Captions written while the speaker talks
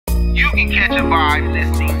You can catch a vibe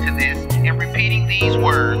listening to this and repeating these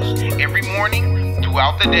words every morning,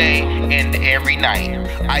 throughout the day, and every night.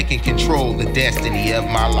 I can control the destiny of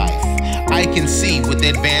my life. I can see with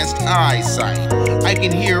advanced eyesight. I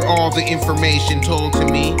can hear all the information told to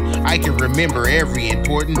me. I can remember every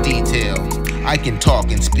important detail. I can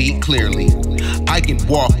talk and speak clearly. I can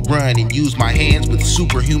walk, run, and use my hands with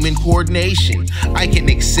superhuman coordination. I can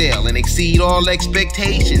excel and exceed all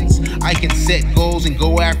expectations. I can set goals and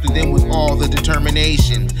go after them with all the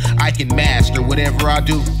determination. I can master whatever I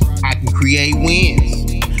do. I can create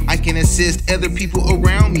wins. I can assist other people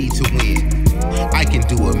around me to win. I can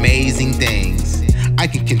do amazing things. I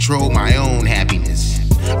can control my own happiness.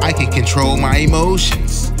 I can control my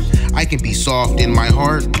emotions. I can be soft in my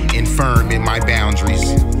heart and firm in my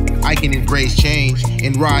boundaries. I can embrace change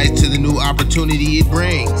and rise to the new opportunity it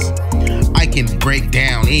brings. I can break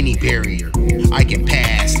down any barrier. I can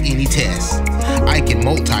pass any test. I can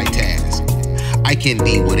multitask. I can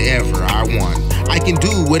be whatever I want. I can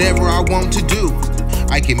do whatever I want to do.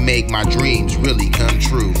 I can make my dreams really come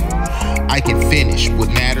true. I can finish what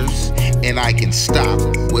matters and I can stop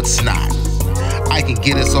what's not. I can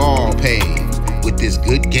get us all paid with this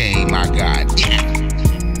good game I got. Yeah.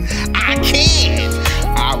 I can,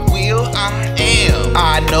 I will, I am.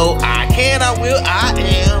 I know I can, I will, I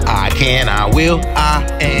am. I can, I will, I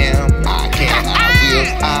am. I can, I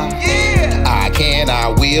will, I am. I can, I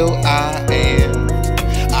will, I am.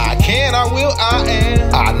 I can, I will, I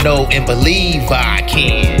am. I know and believe I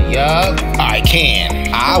can, yup. I can,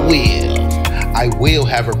 I will. I will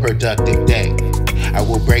have a productive day. I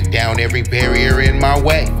will break down every barrier in my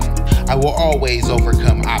way. I will always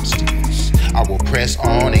overcome obstacles. I will press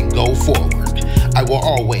on and go forward. I will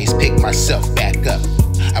always pick myself back up.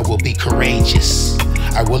 I will be courageous.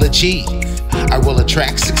 I will achieve. I will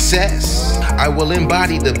attract success. I will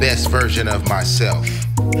embody the best version of myself.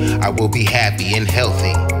 I will be happy and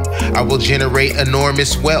healthy. I will generate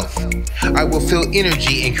enormous wealth. I will feel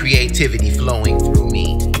energy and creativity flowing through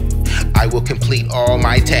me. I will complete all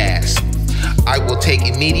my tasks. I will take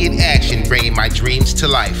immediate action, bringing my dreams to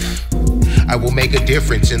life. I will make a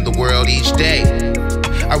difference in the world each day.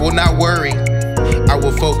 I will not worry. I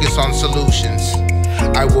will focus on solutions.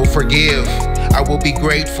 I will forgive. I will be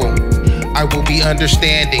grateful. I will be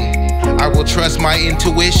understanding. I will trust my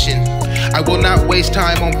intuition. I will not waste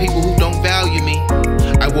time on people who don't value me.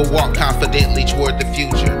 I will walk confidently toward the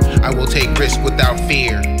future. I will take risks without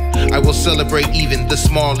fear. I will celebrate even the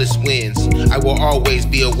smallest wins. I will always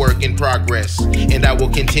be a work in progress, and I will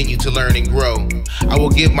continue to learn and grow. I will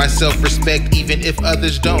give myself respect even if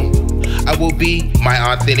others don't. I will be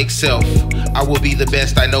my authentic self. I will be the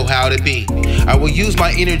best I know how to be. I will use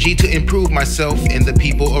my energy to improve myself and the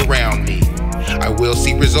people around me. I will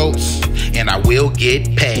see results, and I will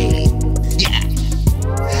get paid. Yeah.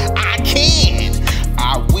 I can.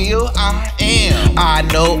 I will, I am. I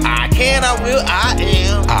know I can, I will, I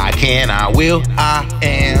am. I can, I will, I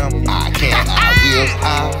am. I can, I will,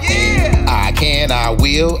 I am. I can, I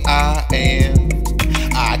will, I am.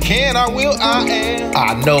 I can, I will, I am.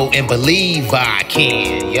 I know and believe I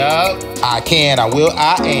can, yup. I can, I will,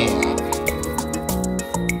 I am.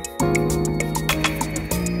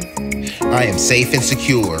 I am safe and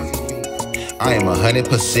secure. I am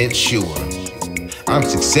 100% sure. I'm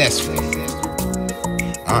successful.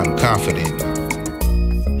 I'm confident.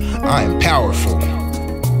 I am powerful.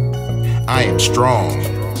 I am strong.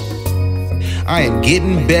 I am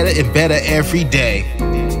getting better and better every day.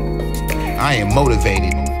 I am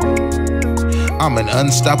motivated. I'm an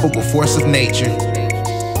unstoppable force of nature.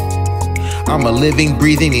 I'm a living,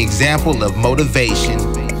 breathing example of motivation.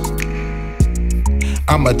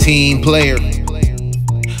 I'm a team player.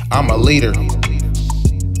 I'm a leader.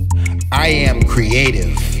 I am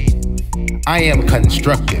creative. I am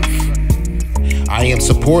constructive. I am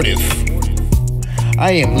supportive.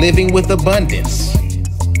 I am living with abundance.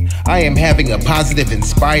 I am having a positive,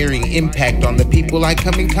 inspiring impact on the people I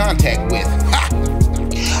come in contact with.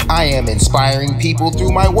 Ha! I am inspiring people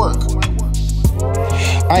through my work.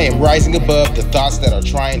 I am rising above the thoughts that are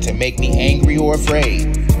trying to make me angry or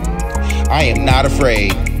afraid. I am not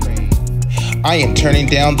afraid. I am turning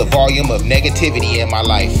down the volume of negativity in my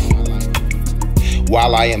life,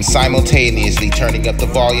 while I am simultaneously turning up the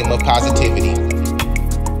volume of positivity.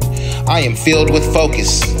 I am filled with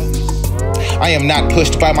focus. I am not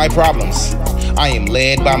pushed by my problems. I am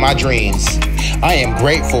led by my dreams. I am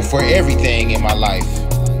grateful for everything in my life.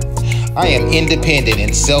 I am independent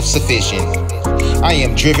and self-sufficient. I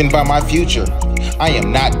am driven by my future. I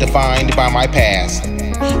am not defined by my past.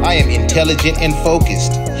 I am intelligent and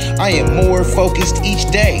focused. I am more focused each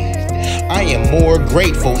day. I am more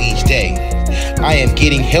grateful each day. I am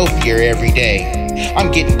getting healthier every day.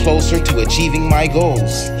 I'm getting closer to achieving my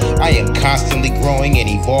goals. I am constantly growing and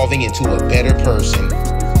evolving into a better person.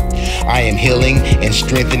 I am healing and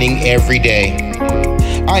strengthening every day.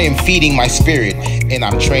 I am feeding my spirit and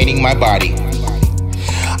I'm training my body.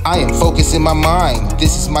 I am focusing my mind.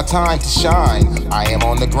 This is my time to shine. I am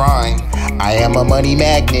on the grind. I am a money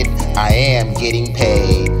magnet. I am getting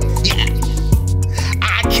paid. Yeah.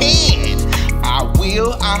 I can. I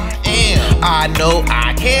will. I am. I know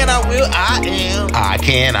I can. I will. I am. I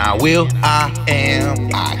can. I will. I am.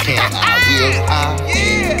 I can. I will. I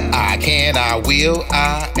am. I can. I will.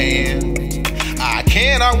 I am. I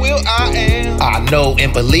can. I will. I am. I know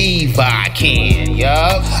and believe I can.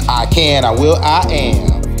 Yup. I can. I will. I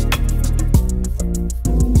am.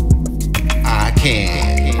 I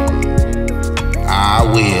can, I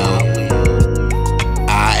will.